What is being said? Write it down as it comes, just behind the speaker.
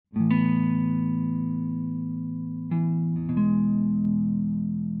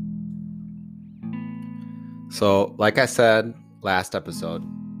So, like I said last episode,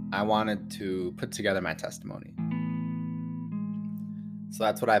 I wanted to put together my testimony. So,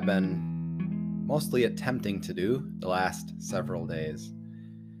 that's what I've been mostly attempting to do the last several days,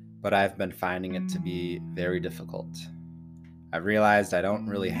 but I've been finding it to be very difficult. I've realized I don't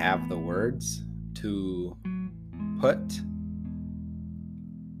really have the words to put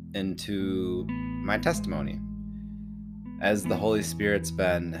into my testimony, as the Holy Spirit's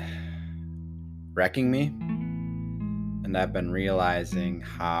been wrecking me, and I've been realizing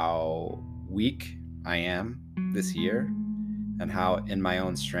how weak I am this year and how in my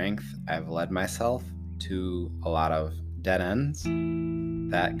own strength I've led myself to a lot of dead ends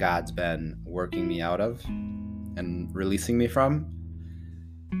that God's been working me out of and releasing me from.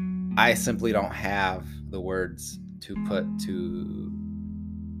 I simply don't have the words to put to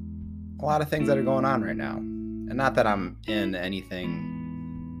a lot of things that are going on right now. And not that I'm in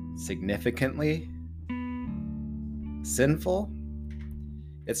anything significantly sinful.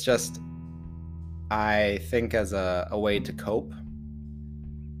 It's just, I think as a way to cope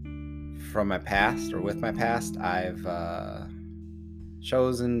from my past or with my past, I've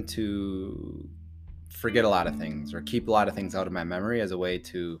chosen to forget a lot of things or keep a lot of things out of my memory as a way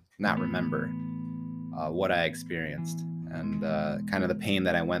to not remember what I experienced and kind of the pain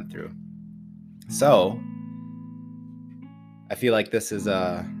that I went through. So I feel like this is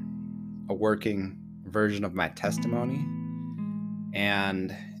a working version of my testimony,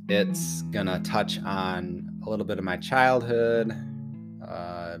 and it's gonna touch on a little bit of my childhood,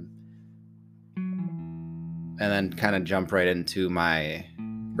 and then kind of jump right into my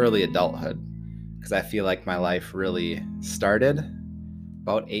early adulthood, because I feel like my life really started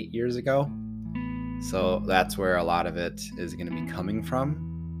about 8 years ago. So that's where a lot of it is going to be coming from.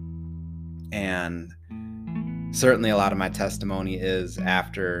 And certainly a lot of my testimony is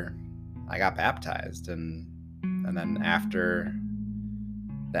after I got baptized, and then after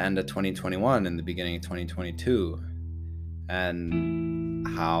the end of 2021 and the beginning of 2022, and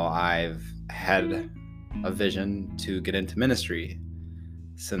how I've had a vision to get into ministry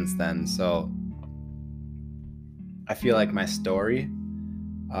since then. So I feel like my story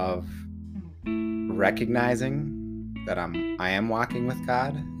of recognizing that I am walking with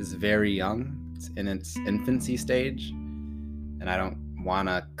God is very young. It's in its infancy stage, and I don't want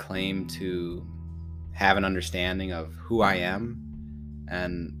to claim to have an understanding of who I am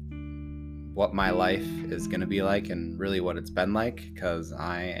and what my life is going to be like and really what it's been like, because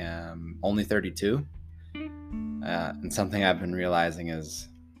I am only 32. And something I've been realizing is,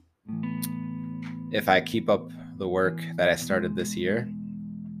 if I keep up the work that I started this year,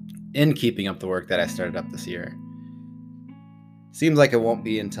 seems like it won't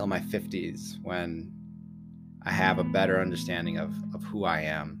be until my 50s when I have a better understanding of who I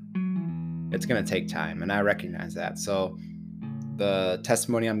am. It's going to take time, and I recognize that. So the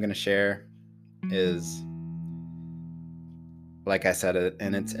testimony I'm going to share is, like I said,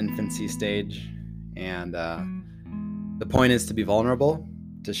 in its infancy stage. And the point is to be vulnerable,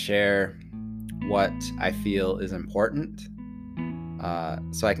 to share what I feel is important,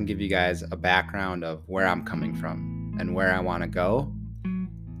 so I can give you guys a background of where I'm coming from and where I want to go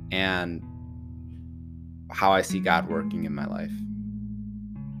and how I see God working in my life.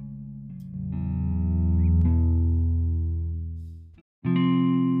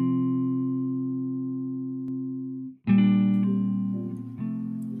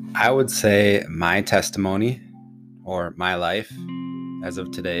 I would say my testimony, or my life as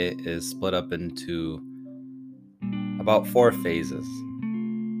of today, is split up into about 4 phases.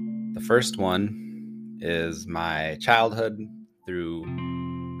 The first one is my childhood through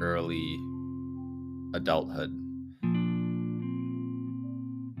early adulthood.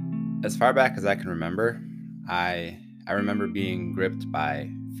 As far back as I can remember, I remember being gripped by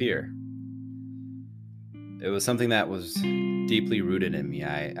fear. It was something that was deeply rooted in me.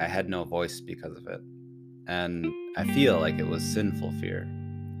 I had no voice because of it. And I feel like it was sinful fear.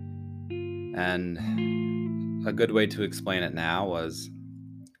 And a good way to explain it now was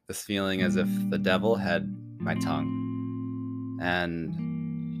this feeling as if the devil had my tongue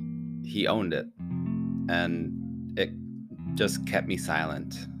and he owned it. And it just kept me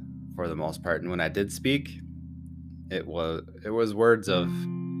silent for the most part. And when I did speak, it was words of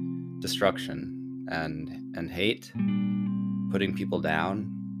destruction and hate, putting people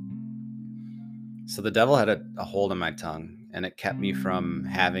down. So the devil had a hold on my tongue, and it kept me from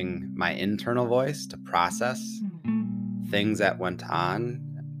having my internal voice to process things that went on.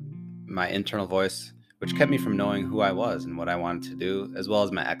 My internal voice, which kept me from knowing who I was and what I wanted to do, as well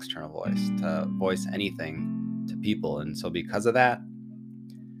as my external voice to voice anything to people. And so because of that,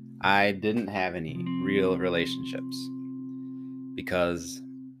 I didn't have any real relationships because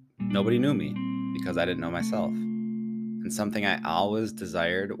nobody knew me, because I didn't know myself. And something I always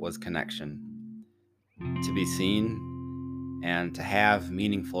desired was connection, to be seen and to have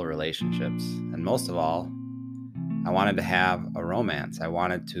meaningful relationships. And most of all, I wanted to have a romance. I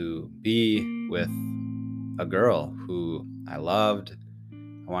wanted to be with a girl who I loved.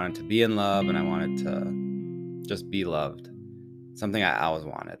 I wanted to be in love, and I wanted to just be loved. Something I always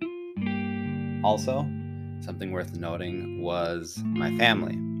wanted. Also, something worth noting was my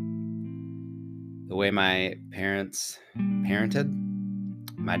family. The way my parents parented,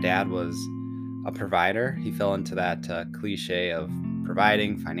 my dad was a provider. He fell into that cliche of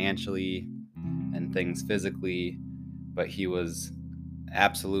providing financially and things physically, but he was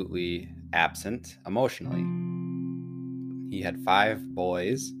absolutely absent emotionally. He had 5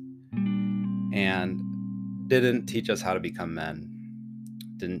 boys and didn't teach us how to become men,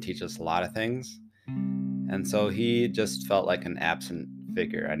 didn't teach us a lot of things. And so he just felt like an absent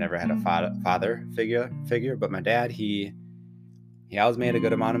figure. I never had a father figure, but my dad, he always made a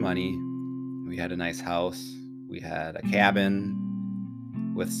good amount of money. We had a nice house. We had a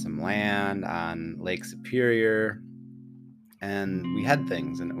cabin with some land on Lake Superior, and we had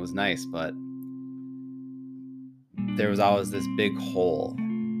things, and it was nice, but there was always this big hole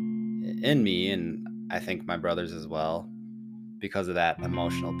in me, and I think my brothers as well, because of that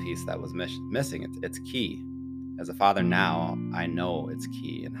emotional piece that was missing. It's key. As a father now, I know it's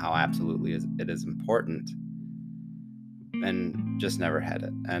key and how absolutely it is important, and just never had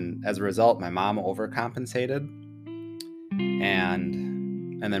it. And as a result, my mom overcompensated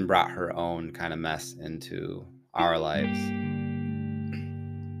and then brought her own kind of mess into our lives.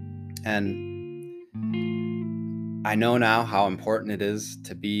 And I know now how important it is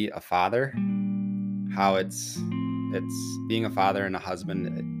to be a father, how it's being a father and a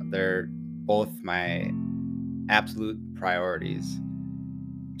husband. They're both my absolute priorities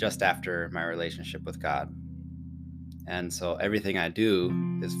just after my relationship with God. And so everything I do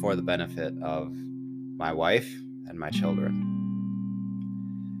is for the benefit of my wife and my children.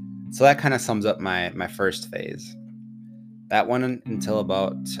 So that kind of sums up my first phase. That went until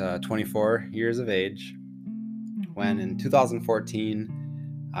about 24 years of age, when in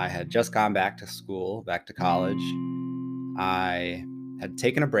 2014, I had just gone back to school, back to college. I had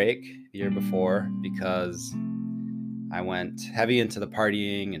taken a break the year before because I went heavy into the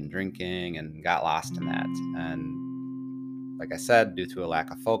partying and drinking and got lost in that. And like I said, due to a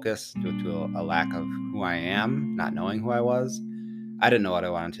lack of focus, due to a lack of who I am, not knowing who I was, I didn't know what I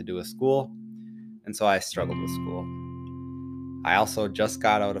wanted to do with school. And so I struggled with school. I also just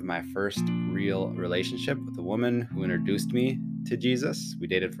got out of my first real relationship with a woman who introduced me to Jesus. We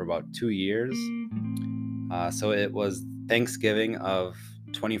dated for about 2 years. So it was Thanksgiving of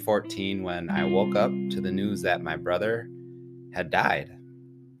 2014 when I woke up to the news that my brother had died.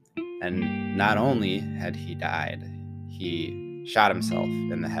 And not only had he died, he shot himself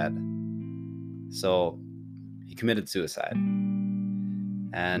in the head. So he committed suicide.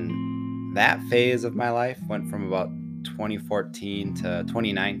 And that phase of my life went from about 2014 to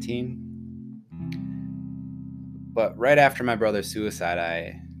 2019. But right after my brother's suicide,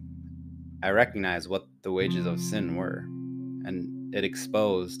 I recognized what the wages of sin were. And it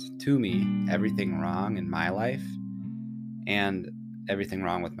exposed to me everything wrong in my life and everything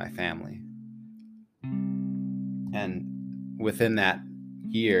wrong with my family. And within that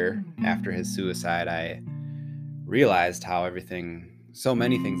year after his suicide, I realized how so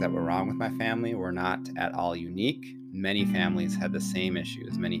many things that were wrong with my family were not at all unique. Many families had the same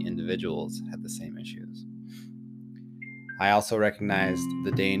issues. Many individuals had the same issues. I also recognized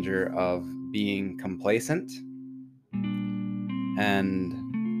the danger of being complacent and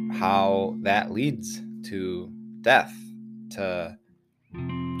how that leads to death, to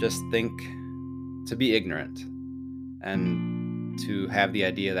just think, to be ignorant, and to have the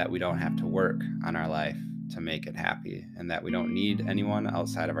idea that we don't have to work on our life to make it happy and that we don't need anyone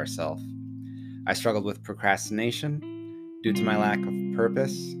outside of ourselves. I struggled with procrastination due to my lack of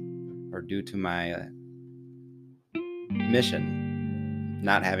purpose, or due to my mission,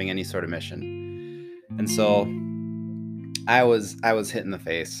 not having any sort of mission. And so I was hit in the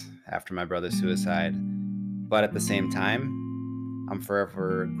face after my brother's suicide, but at the same time, I'm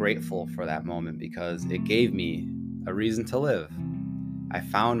forever grateful for that moment because it gave me a reason to live. I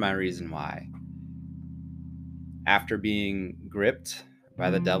found my reason why. After being gripped by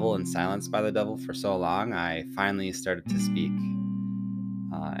the devil and silenced by the devil for so long, I finally started to speak.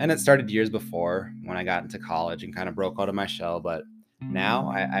 And it started years before when I got into college and kind of broke out of my shell. But now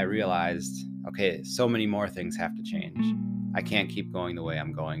I realized, okay, so many more things have to change. I can't keep going the way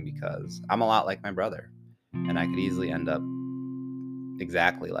I'm going because I'm a lot like my brother, and I could easily end up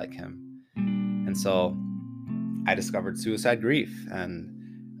exactly like him. And so I discovered suicide grief, and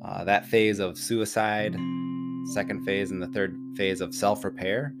that phase of suicide, second phase, and the third phase of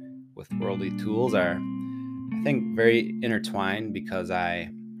self-repair with worldly tools are, I think, very intertwined, because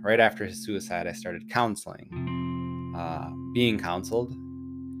right after his suicide, I started counseling, being counseled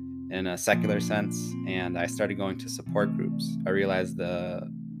in a secular sense, and I started going to support groups. I realized the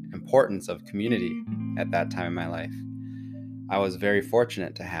importance of community at that time in my life. I was very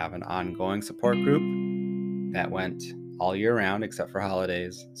fortunate to have an ongoing support group that went all year round except for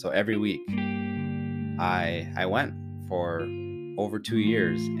holidays. So every week I went for over 2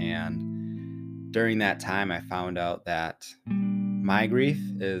 years, and during that time I found out that my grief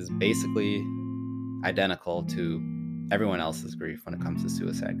is basically identical to everyone else's grief when it comes to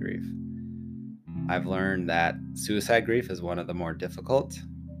suicide grief. I've learned that suicide grief is one of the more difficult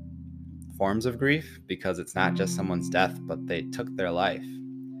forms of grief, because it's not just someone's death, but they took their life,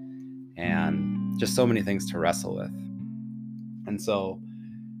 and just so many things to wrestle with. And so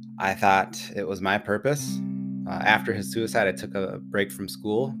I thought it was my purpose. After his suicide, I took a break from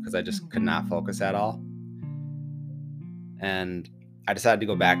school because I just could not focus at all. And I decided to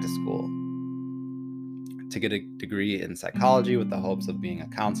go back to school to get a degree in psychology with the hopes of being a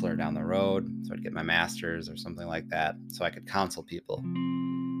counselor down the road. So I'd get my master's or something like that so I could counsel people.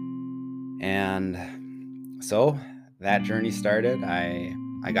 And so that journey started. I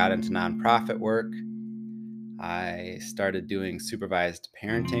got into nonprofit work. I started doing supervised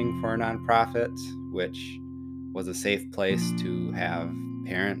parenting for a nonprofit, which was a safe place to have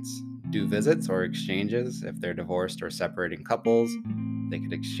parents do visits or exchanges. If they're divorced or separating couples, they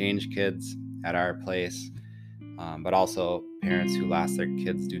could exchange kids at our place, but also parents who lost their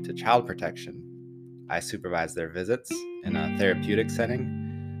kids due to child protection. I supervised their visits in a therapeutic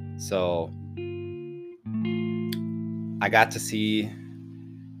setting. So I got to see,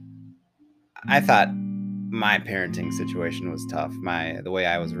 I thought my parenting situation was tough, the way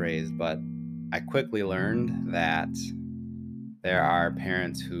I was raised, but I quickly learned that there are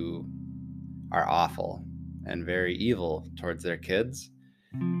parents who are awful and very evil towards their kids.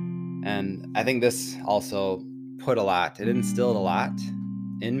 And I think this also it instilled a lot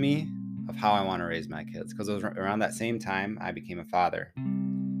in me of how I want to raise my kids, because it was around that same time I became a father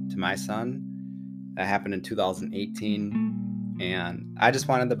to my son. That happened in 2018, and I just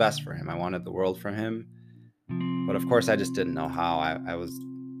wanted the best for him. I wanted the world for him. But of course, I just didn't know how. I was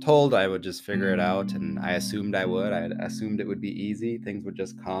told I would just figure it out, and I assumed I would. I assumed it would be easy. Things would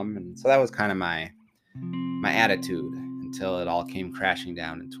just come. And so that was kind of my attitude until it all came crashing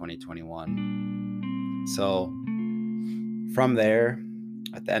down in 2021. So from there,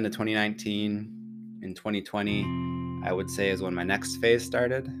 at the end of 2019, in 2020, I would say is when my next phase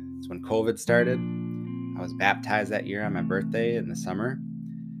started. It's when COVID started. I was baptized that year on my birthday in the summer.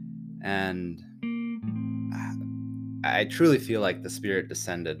 And I truly feel like the Spirit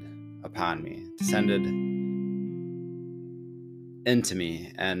descended upon me, descended into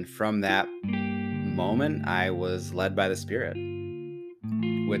me. And from that moment, I was led by the Spirit,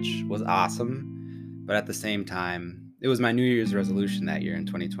 which was awesome. But at the same time, it was my New Year's resolution that year in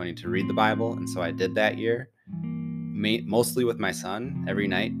 2020 to read the Bible. And so I did that year, mostly with my son. Every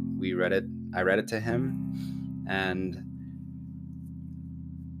night I read it to him. And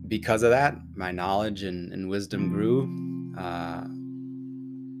because of that, my knowledge and wisdom grew.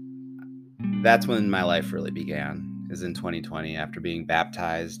 That's when my life really began, is in 2020 after being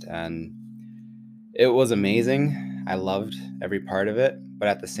baptized. And it was amazing. I loved every part of it. But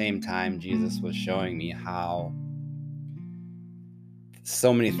at the same time, Jesus was showing me how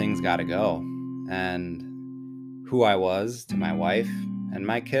so many things got to go. And who I was to my wife and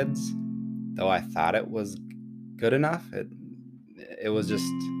my kids, though I thought it was good enough, it was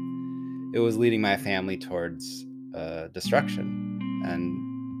leading my family towards destruction and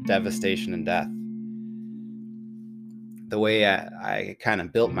devastation and death. The way I kind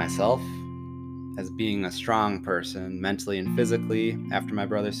of built myself as being a strong person, mentally and physically, after my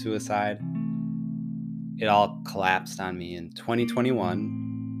brother's suicide, it all collapsed on me in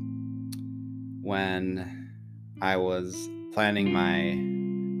 2021 when I was planning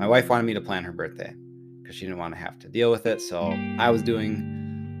my wife wanted me to plan her birthday because she didn't want to have to deal with it. So I was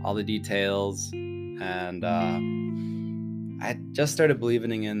doing all the details, and I just started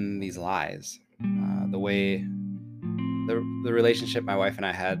believing in these lies. The way the relationship my wife and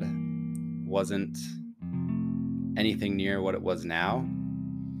I had wasn't anything near what it was now.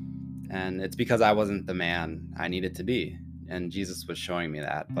 And it's because I wasn't the man I needed to be. And Jesus was showing me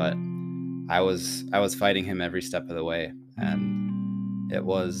that. But I was fighting him every step of the way. And it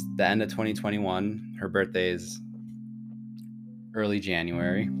was the end of 2021. Her birthday's early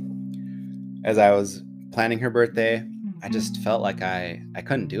January. As I was planning her birthday, I just felt like I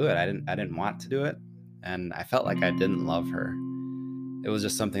couldn't do it. I didn't want to do it, and I felt like I didn't love her. It was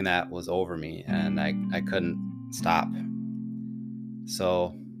just something that was over me, and I couldn't stop.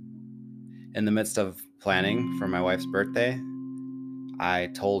 So in the midst of planning for my wife's birthday, I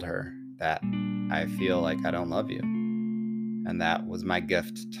told her that I feel like I don't love you. And that was my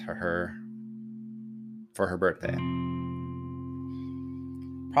gift to her for her birthday.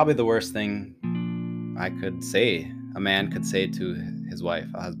 Probably the worst thing I could say, a man could say to his wife,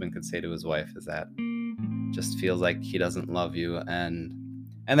 a husband could say to his wife, is that just feels like he doesn't love you, and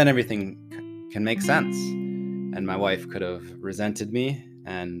then everything can make sense. And my wife could have resented me,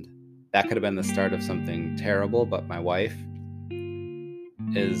 and that could have been the start of something terrible. But my wife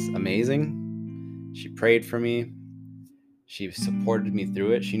is amazing. She prayed for me. She supported me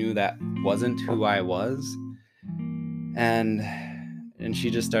through it. She knew that wasn't who I was. And she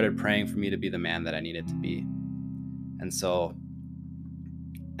just started praying for me to be the man that I needed to be. And so,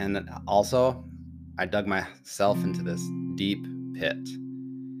 and also, I dug myself into this deep pit.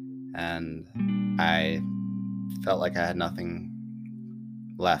 And I felt like I had nothing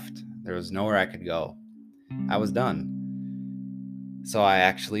left. There was nowhere I could go. I was done. So I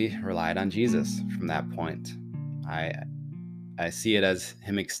actually relied on Jesus from that point. I see it as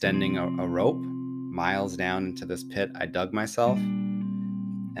him extending a rope miles down into this pit I dug myself,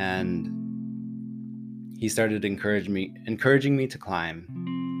 and he started encouraging me to climb.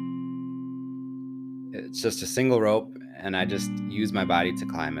 It's just a single rope, and I just used my body to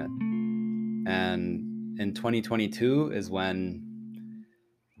climb it. And in 2022 is when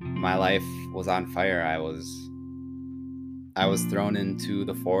my life was on fire. I was thrown into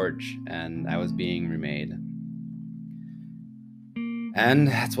the forge, and I was being remade. And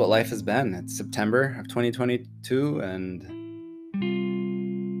that's what life has been. It's September of 2022, and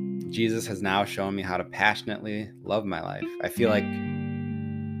Jesus has now shown me how to passionately love my life. I feel like,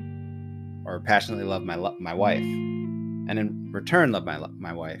 or passionately love my wife, and in return love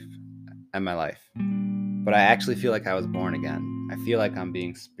my wife and my life. But I actually feel like I was born again. I feel like I'm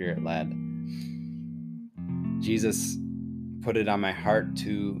being Spirit-led. Jesus put it on my heart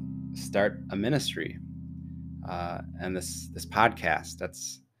to start a ministry, and this podcast.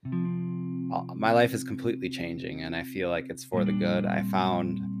 My life is completely changing, and I feel like it's for the good. I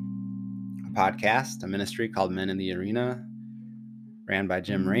found a podcast, a ministry called Men in the Arena, ran by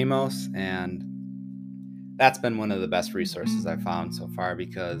Jim Ramos, and that's been one of the best resources I've found so far,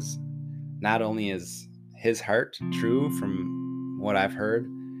 because not only is his heart true from what I've heard,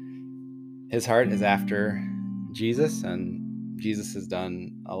 his heart is after Jesus, and Jesus has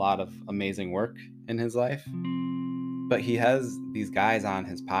done a lot of amazing work in his life. But he has these guys on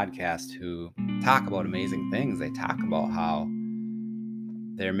his podcast who talk about amazing things. They talk about how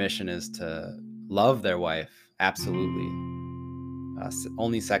their mission is to love their wife, absolutely,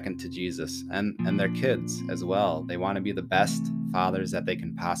 only second to Jesus, and their kids as well. They want to be the best fathers that they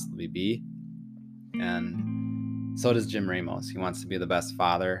can possibly be. And so does Jim Ramos. He wants to be the best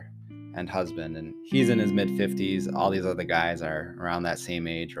father and husband, and he's in his mid-50s. All these other guys are around that same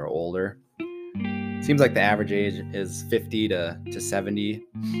age or older. Seems like the average age is 50 to 70,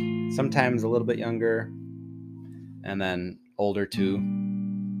 sometimes a little bit younger, and then older too.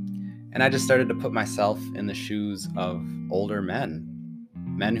 And I just started to put myself in the shoes of older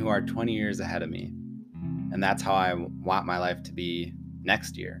men who are 20 years ahead of me. And that's how I want my life to be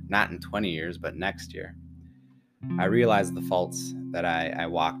next year. Not in 20 years, but next year. I realized the faults that I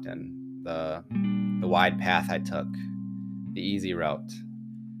walked in, the wide path I took, the easy route.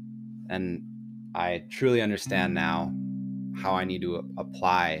 And I truly understand now how I need to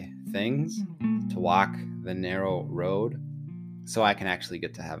apply things to walk the narrow road so I can actually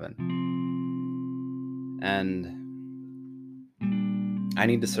get to heaven. And I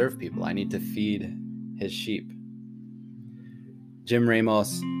need to serve people. I need to feed his sheep. Jim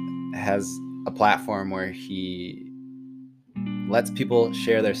Ramos has a platform where he lets people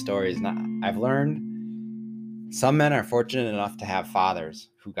share their stories. Now, I've learned some men are fortunate enough to have fathers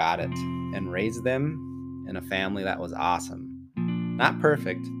who got it and raised them in a family that was awesome. Not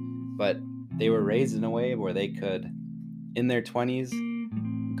perfect, but they were raised in a way where they could, in their 20s,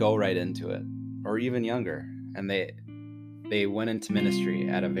 go right into it, or even younger. And they went into ministry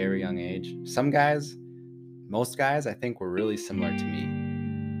at a very young age. Most guys, I think, were really similar to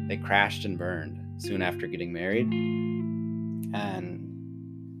me. They crashed and burned soon after getting married and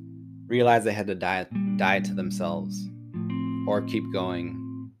realized they had to die to themselves or keep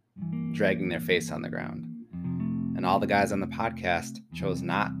going, dragging their face on the ground. And all the guys on the podcast chose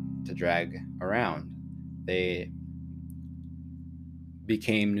not to drag around. They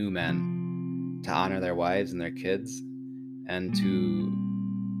became new men to honor their wives and their kids and to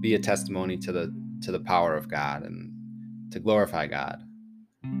be a testimony to the power of God and to glorify God.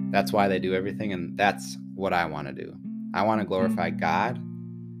 That's why they do everything, and that's what I want to do. I want to glorify God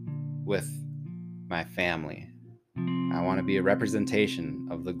with my family. I want to be a representation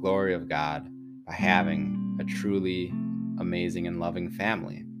of the glory of God by having a truly amazing and loving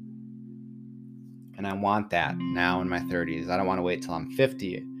family. And I want that now in my 30s. I don't want to wait till I'm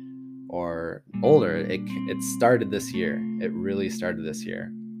 50 or older. It started this year. It really started this year.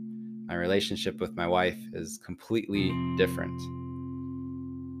 My relationship with my wife is completely different.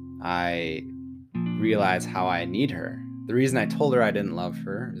 I realize how I need her. The reason I told her I didn't love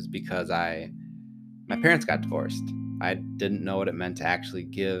her is because my parents got divorced. I didn't know what it meant to actually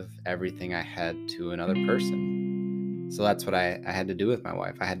give everything I had to another person. So that's what I had to do with my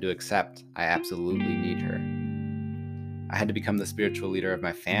wife. I had to accept I absolutely need her. I had to become the spiritual leader of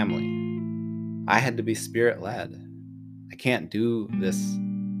my family. I had to be spirit-led. I can't do this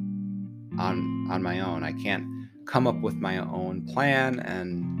on my own. I can't come up with my own plan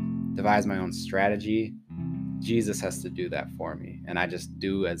and devise my own strategy. Jesus has to do that for me, and I just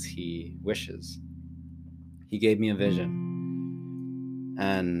do as he wishes. He gave me a vision,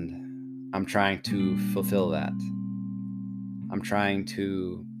 and I'm trying to fulfill that. I'm trying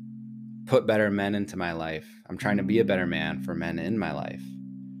to put better men into my life. I'm trying to be a better man for men in my life.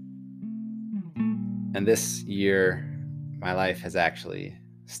 And this year, my life has actually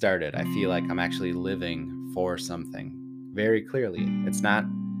started. I feel like I'm actually living for something very clearly. It's not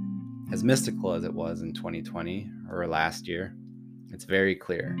as mystical as it was in 2020 or last year. It's very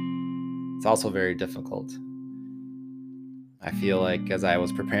clear. It's also very difficult. I feel like as I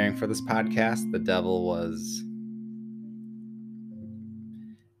was preparing for this podcast, the devil was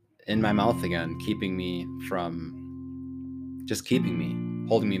in my mouth again, keeping me,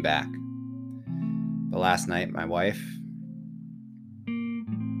 holding me back. But last night, my wife,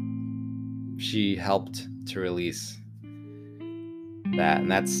 she helped to release that.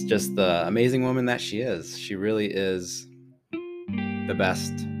 And that's just the amazing woman that she is. She really is the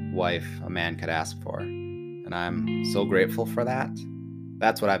best wife a man could ask for. And I'm so grateful for that.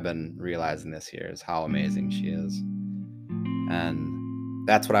 That's what I've been realizing this year, is how amazing she is. And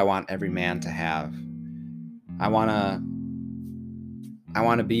that's what I want every man to have. I want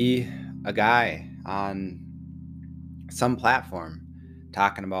to be a guy on some platform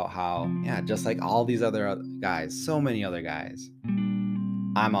talking about how, just like all these other guys, so many other guys,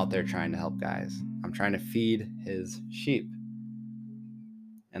 I'm out there trying to help guys. I'm trying to feed his sheep.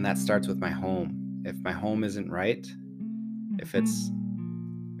 And that starts with my home. If my home isn't right, if it's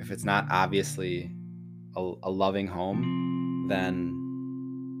not obviously a loving home, then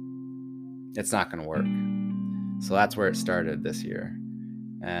it's not going to work. So that's where it started this year.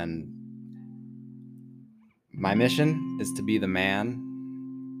 And my mission is to be the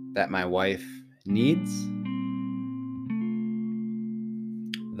man that my wife needs,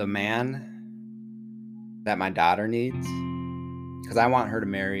 the man that my daughter needs, because I want her to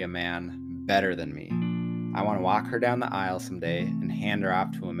marry a man better than me. I want to walk her down the aisle someday and hand her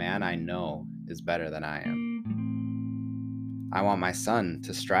off to a man I know is better than I am. I want my son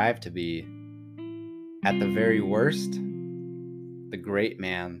to strive to be, at the very worst, the great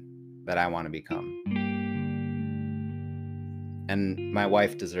man that I want to become. And my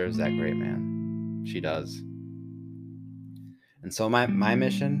wife deserves that great man. She does. And so my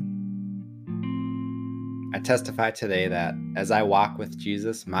mission, I testify today that as I walk with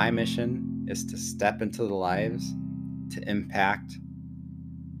Jesus, my mission is to step into the lives, to impact,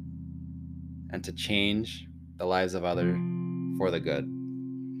 and to change the lives of others for the good.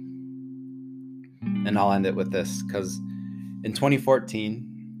 And I'll end it with this, because in 2014,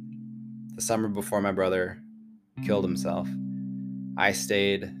 the summer before my brother killed himself, I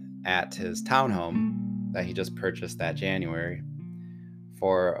stayed at his townhome that he just purchased that January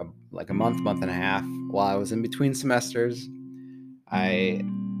for a month and a half while I was in between semesters. I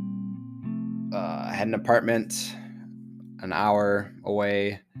had an apartment an hour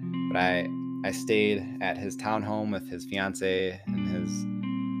away, but I stayed at his townhome with his fiance and his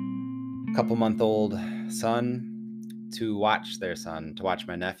couple-month-old son to watch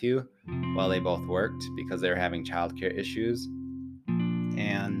my nephew while they both worked, because they were having childcare issues.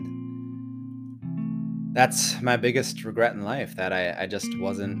 And that's my biggest regret in life, that I just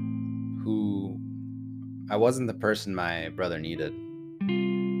wasn't I wasn't the person my brother needed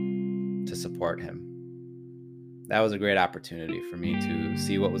to support him. That was a great opportunity for me to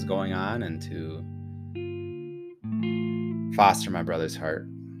see what was going on and to foster my brother's heart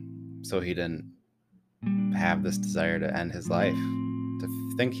so he didn't have this desire to end his life,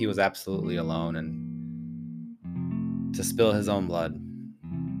 to think he was absolutely alone, and to spill his own blood.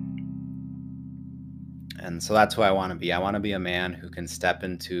 And so that's who I want to be. I want to be a man who can step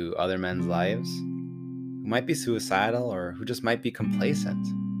into other men's lives who might be suicidal or who just might be complacent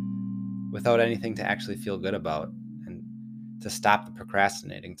without anything to actually feel good about, and to stop the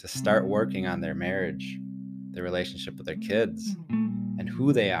procrastinating, to start working on their marriage, their relationship with their kids, and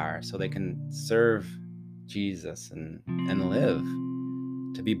who they are so they can serve Jesus and live,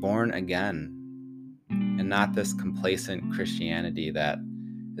 to be born again, and not this complacent Christianity that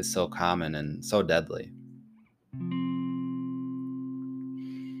is so common and so deadly.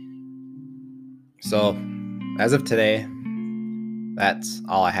 So, as of today, that's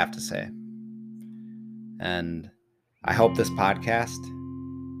all I have to say. And I hope this podcast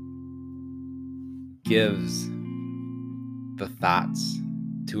gives the thoughts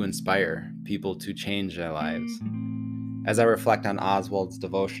to inspire people to change their lives. As I reflect on Oswald's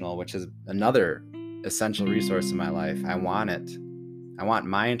devotional, which is another essential resource in my life, I want it. I want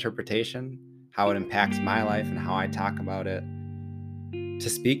my interpretation, how it impacts my life and how I talk about it, to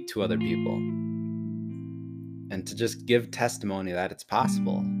speak to other people and to just give testimony that it's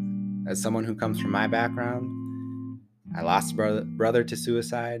possible. As someone who comes from my background, I lost a brother to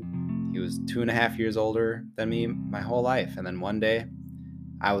suicide. He was 2.5 years older than me my whole life. And then one day,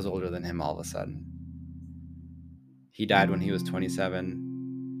 I was older than him all of a sudden. He died when he was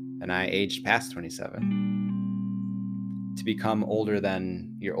 27, and I aged past 27. To become older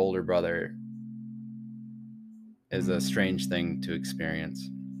than your older brother is a strange thing to experience.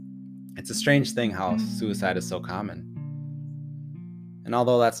 It's a strange thing how suicide is so common. And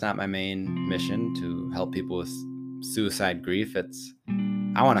although that's not my main mission, to help people with suicide grief,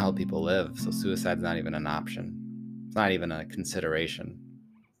 I want to help people live, so suicide's not even an option. It's not even a consideration.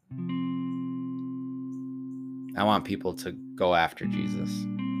 I want people to go after Jesus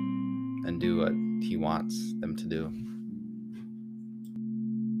and do what he wants them to do.